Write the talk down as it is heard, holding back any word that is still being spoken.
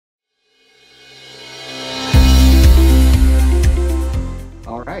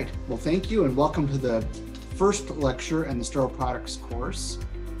Well, thank you and welcome to the first lecture in the sterile products course.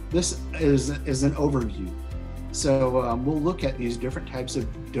 This is an overview. So we'll look at these different types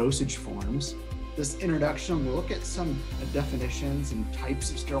of dosage forms. This introduction, we'll look at some definitions and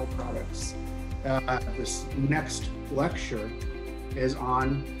types of sterile products. This next lecture is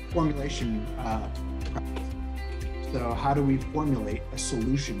on formulation. So how do we formulate a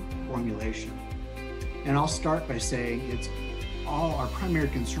solution formulation? And I'll start by saying our primary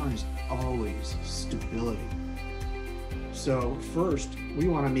concern is always stability. So first, we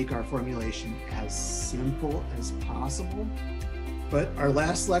want to make our formulation as simple as possible. But our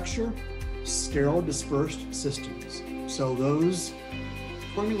last lecture, sterile dispersed systems. So those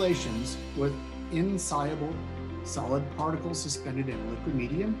formulations with insoluble solid particles suspended in a liquid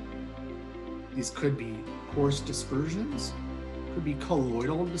medium. These could be coarse dispersions, could be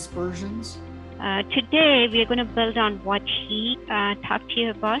colloidal dispersions. Today, we are going to build on what he talked to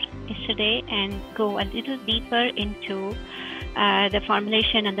you about yesterday and go a little deeper into the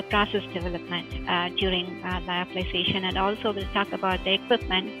formulation and the process development during lyophilization. And also we'll talk about the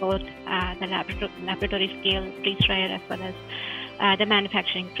equipment, both the laboratory scale freeze-dryer as well as the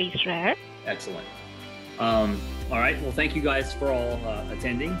manufacturing freeze-dryer. Excellent. All right, well, thank you guys for all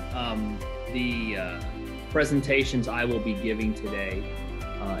attending. The presentations I will be giving today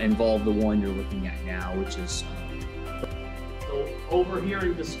involve the one you're looking at now, which is so over here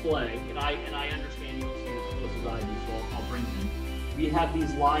in display, and I understand you don't see this as close as I do, so I'll bring them. We have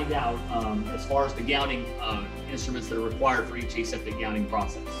these lined out as far as the gowning instruments that are required for each aseptic gowning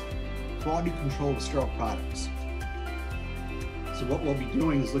process. Quality control of sterile products. So what we'll be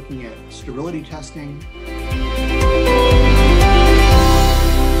doing is looking at sterility testing,